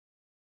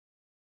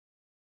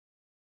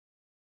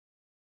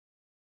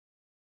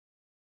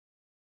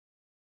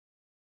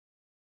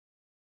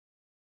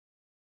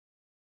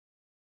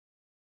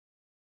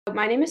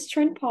My name is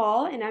Trent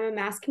Paul, and I'm a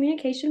mass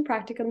communication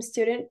practicum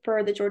student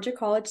for the Georgia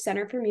College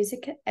Center for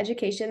Music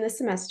Education this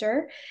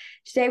semester.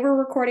 Today, we're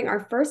recording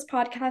our first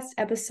podcast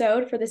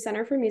episode for the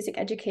Center for Music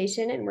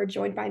Education, and we're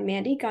joined by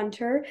Mandy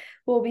Gunter,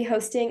 who will be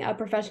hosting a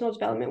professional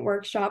development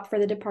workshop for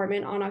the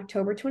department on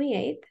October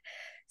 28th.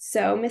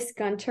 So, Ms.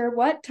 Gunter,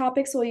 what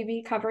topics will you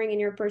be covering in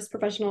your first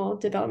professional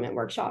development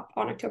workshop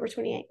on October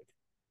 28th?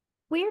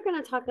 We are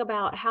going to talk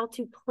about how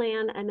to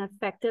plan an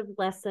effective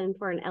lesson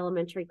for an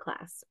elementary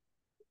class.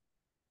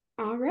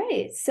 All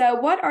right. So,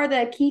 what are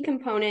the key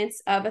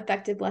components of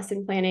effective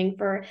lesson planning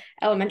for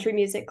elementary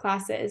music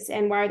classes,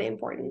 and why are they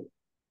important?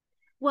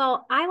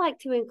 Well, I like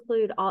to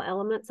include all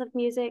elements of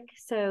music.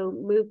 So,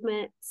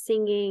 movement,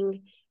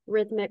 singing,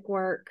 rhythmic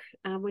work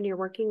when you're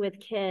working with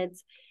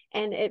kids.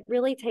 And it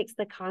really takes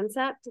the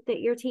concept that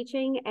you're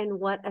teaching and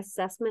what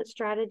assessment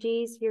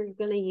strategies you're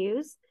going to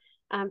use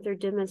through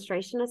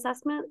demonstration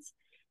assessments.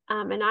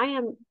 And I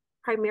am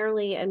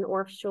primarily an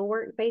ORF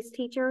schoolwork based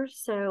teacher,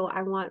 so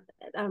I want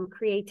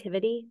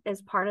creativity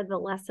as part of the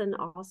lesson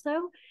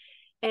also.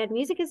 And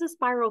music is a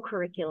spiral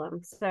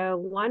curriculum. So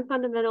one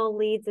fundamental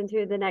leads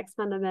into the next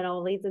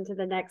fundamental, leads into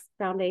the next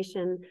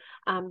foundation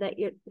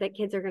that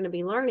kids are going to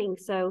be learning.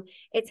 So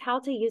it's how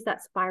to use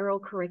that spiral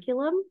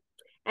curriculum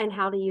and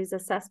how to use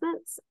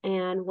assessments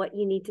and what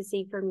you need to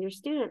see from your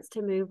students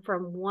to move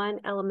from one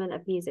element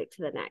of music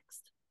to the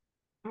next.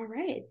 All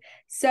right.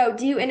 So,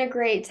 do you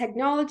integrate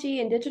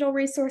technology and digital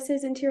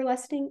resources into your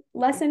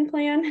lesson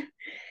plan?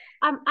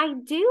 I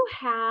do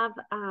have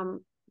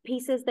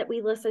pieces that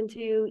we listen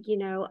to.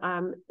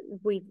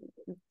 We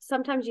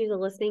sometimes use a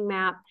listening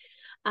map.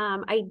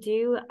 I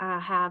do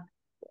have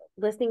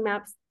listening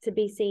maps to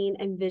be seen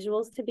and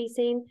visuals to be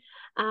seen,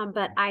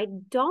 but I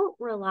don't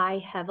rely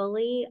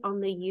heavily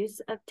on the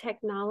use of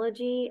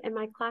technology in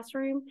my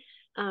classroom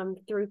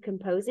through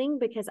composing,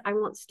 because I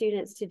want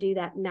students to do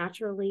that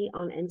naturally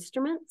on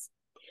instruments.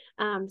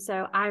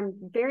 So I'm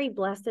very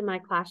blessed in my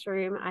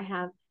classroom. I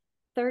have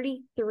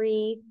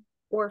 33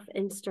 ORF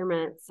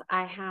instruments.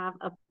 I have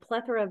a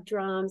plethora of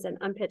drums and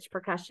unpitched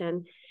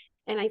percussion.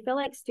 And I feel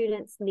like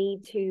students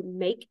need to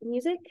make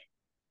music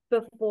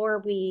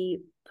before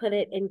we put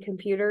it in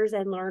computers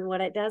and learn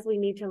what it does. We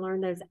need to learn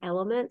those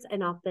elements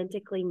and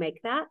authentically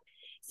make that.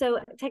 So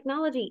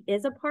technology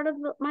is a part of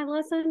my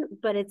lesson,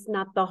 but it's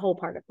not the whole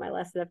part of my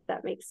lesson, if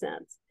that makes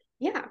sense.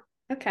 Yeah.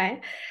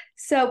 Okay.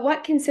 So,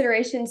 what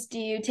considerations do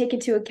you take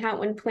into account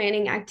when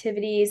planning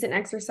activities and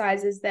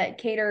exercises that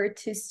cater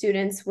to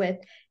students with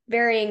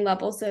varying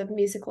levels of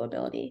musical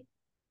ability?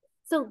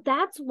 So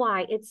that's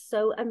why it's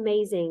so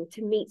amazing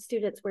to meet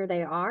students where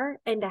they are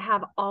and to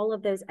have all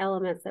of those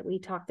elements that we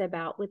talked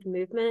about with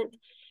movement,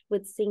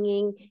 with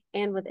singing,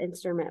 and with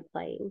instrument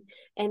playing.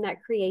 And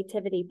that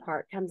creativity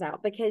part comes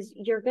out, because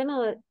you're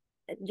going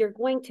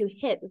to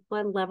hit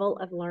one level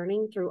of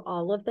learning through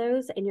all of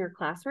those in your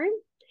classroom.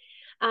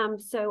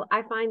 So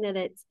I find that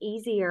it's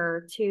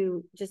easier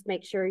to just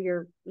make sure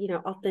you're,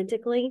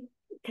 authentically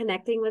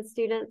connecting with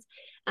students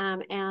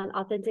and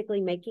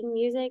authentically making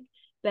music.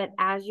 But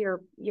as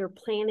you're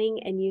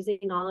planning and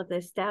using all of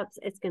those steps,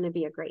 it's going to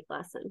be a great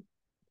lesson.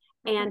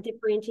 And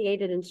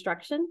differentiated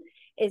instruction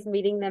is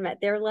meeting them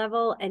at their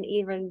level and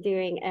even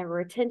doing a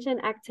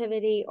retention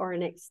activity or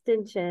an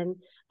extension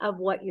of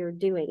what you're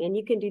doing. And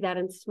you can do that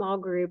in small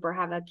group or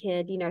have a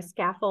kid,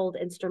 scaffold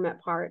instrument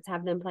parts,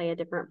 have them play a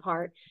different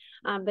part.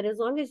 But as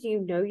long as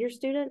you know your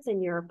students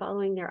and you're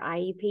following their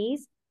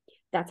IEPs,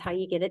 that's how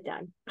you get it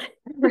done.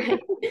 Right.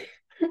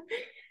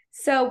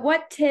 So,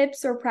 what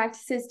tips or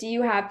practices do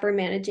you have for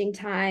managing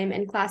time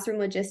and classroom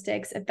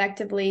logistics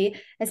effectively,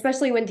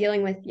 especially when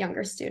dealing with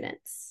younger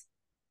students?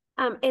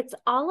 It's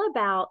all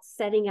about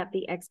setting up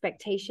the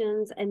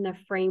expectations and the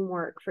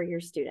framework for your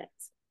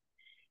students.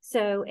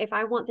 So if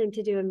I want them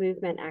to do a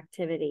movement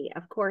activity,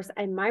 of course,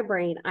 in my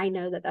brain, I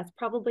know that that's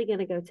probably going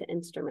to go to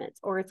instruments,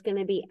 or it's going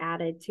to be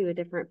added to a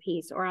different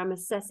piece, or I'm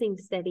assessing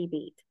steady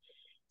beat.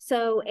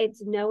 So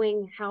it's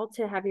knowing how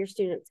to have your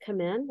students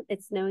come in.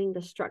 It's knowing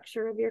the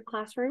structure of your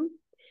classroom,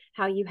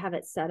 how you have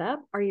it set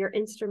up. Are your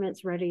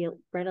instruments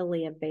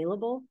readily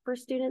available for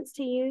students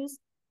to use?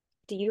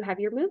 Do you have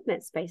your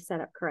movement space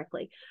set up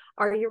correctly?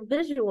 Are your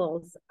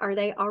visuals, are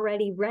they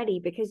already ready?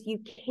 Because you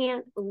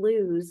can't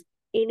lose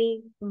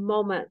any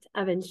moment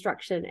of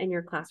instruction in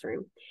your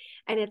classroom.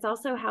 And it's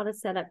also how to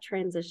set up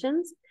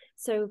transitions.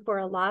 So for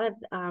a lot of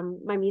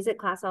my music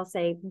class, I'll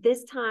say,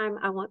 this time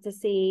I want to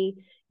see,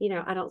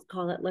 I don't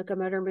call it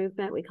locomotor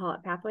movement, we call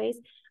it pathways.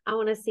 I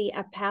want to see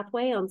a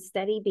pathway on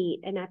steady beat.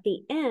 And at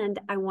the end,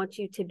 I want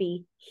you to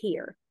be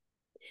here.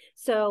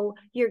 So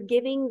you're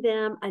giving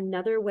them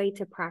another way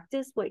to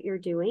practice what you're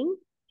doing.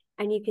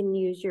 And you can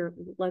use your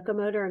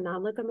locomotor and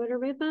non-locomotor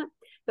movement.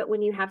 But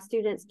when you have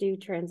students do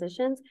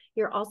transitions,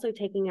 you're also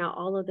taking out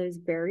all of those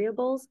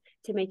variables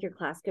to make your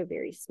class go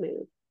very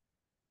smooth.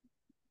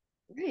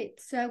 Right.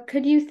 So,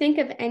 could you think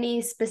of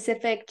any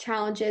specific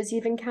challenges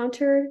you've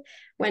encountered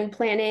when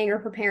planning or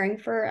preparing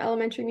for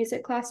elementary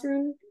music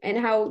classroom and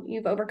how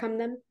you've overcome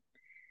them?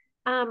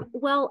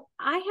 Well,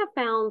 I have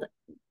found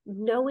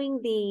knowing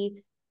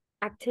the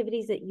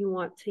activities that you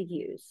want to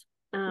use.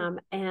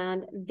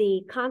 And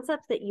the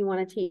concepts that you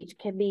want to teach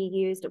can be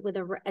used with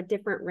a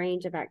different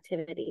range of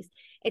activities.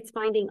 It's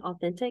finding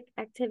authentic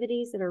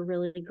activities that are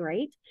really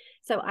great.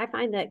 So I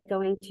find that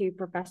going to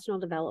professional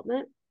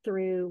development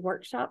through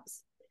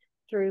workshops,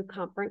 through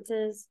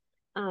conferences,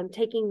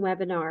 taking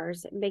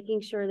webinars,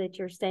 making sure that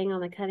you're staying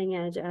on the cutting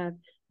edge of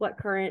what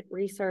current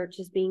research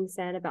is being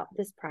said about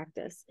this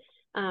practice,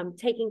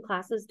 taking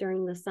classes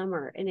during the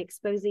summer and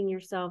exposing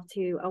yourself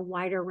to a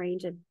wider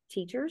range of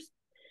teachers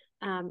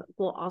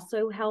will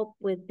also help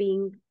with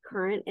being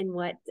current in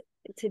what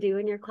to do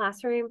in your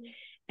classroom,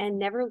 and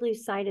never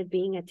lose sight of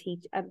being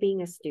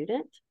a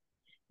student,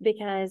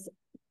 because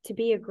to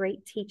be a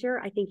great teacher,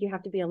 I think you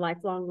have to be a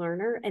lifelong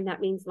learner, and that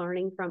means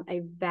learning from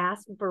a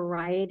vast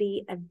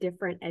variety of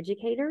different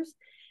educators.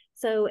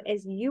 So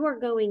as you are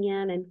going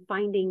in and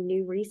finding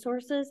new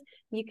resources,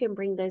 you can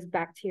bring those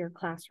back to your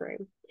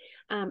classroom.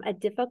 A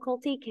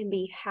difficulty can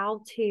be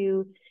how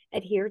to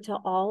adhere to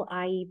all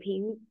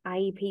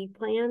IEP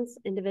plans,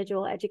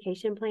 individual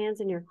education plans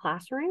in your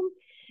classroom.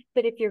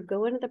 But if you're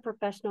going to the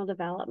professional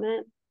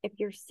development, if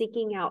you're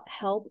seeking out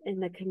help in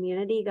the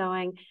community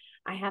going,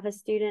 I have a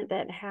student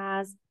that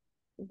has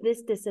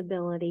this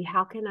disability,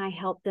 how can I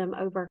help them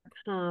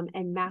overcome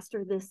and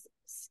master this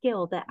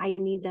skill that I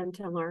need them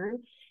to learn?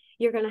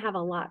 You're going to have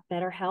a lot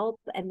better help.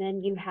 And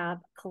then you have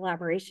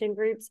collaboration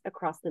groups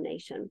across the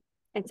nation.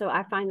 And so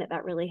I find that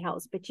that really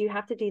helps, but you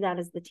have to do that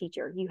as the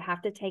teacher. You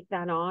have to take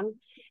that on,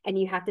 and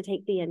you have to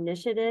take the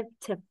initiative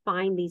to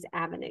find these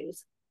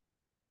avenues.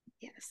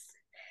 Yes.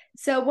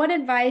 So what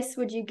advice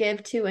would you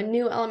give to a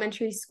new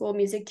elementary school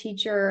music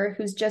teacher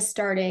who's just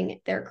starting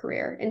their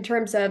career in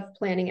terms of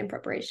planning and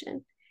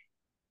preparation?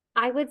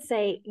 I would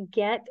say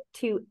get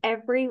to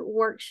every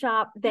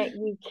workshop that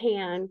you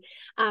can,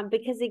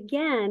 because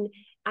again,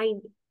 I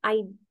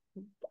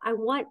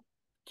want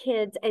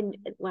kids, and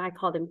when I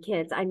call them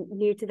kids, I'm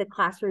new to the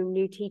classroom,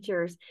 new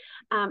teachers,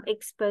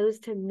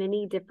 exposed to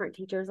many different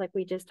teachers like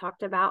we just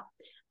talked about.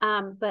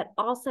 But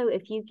also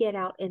if you get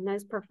out in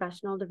those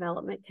professional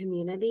development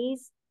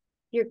communities,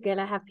 you're going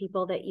to have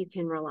people that you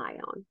can rely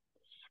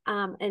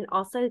on. And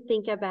also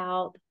think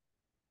about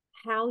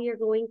how you're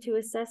going to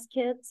assess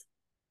kids.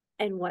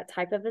 And what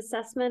type of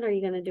assessment? Are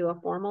you going to do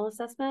a formal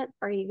assessment?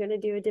 Are you going to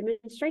do a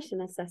demonstration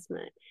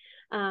assessment?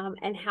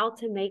 And how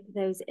to make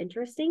those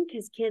interesting,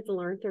 because kids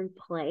learn through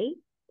play.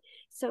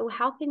 So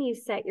how can you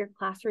set your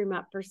classroom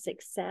up for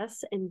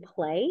success in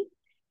play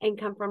and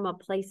come from a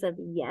place of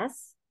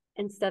yes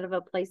instead of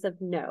a place of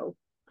no?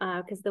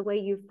 Because the way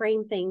you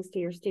frame things to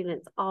your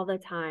students all the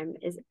time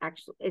is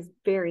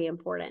very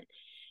important.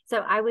 So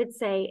I would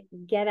say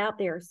get out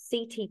there,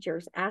 see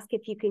teachers, ask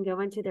if you can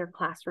go into their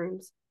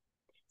classrooms.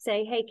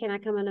 Say, hey, can I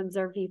come and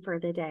observe you for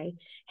the day?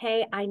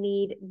 Hey, I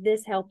need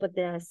this help with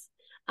this.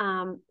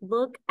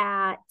 Look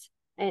at,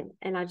 and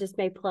I just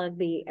may plug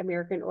the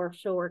American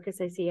Orchestral Work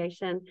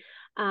Association.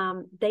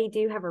 They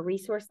do have a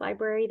resource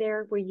library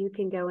there where you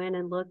can go in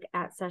and look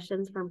at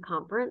sessions from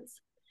conference.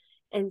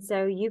 And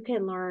so you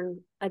can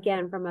learn,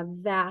 again, from a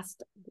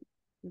vast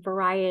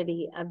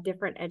variety of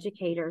different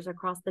educators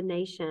across the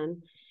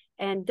nation.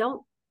 And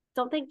don't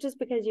think just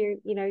because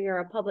you're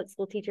a public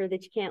school teacher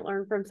that you can't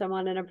learn from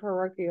someone in a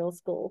parochial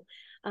school.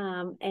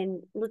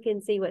 And look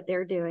and see what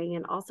they're doing,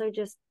 and also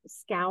just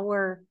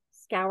scour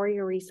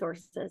your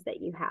resources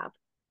that you have.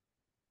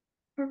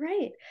 All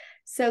right.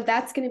 So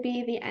that's going to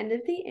be the end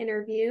of the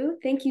interview.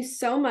 Thank you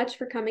so much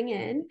for coming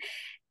in.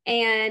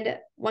 And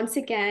once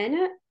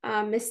again,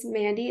 Miss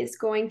Mandy is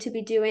going to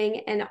be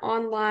doing an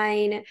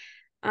online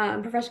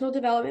professional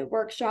development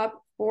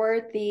workshop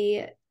for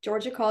the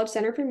Georgia College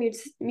Center for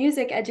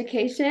Music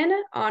Education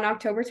on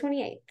October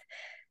 28th.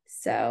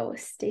 So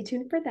stay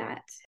tuned for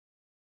that.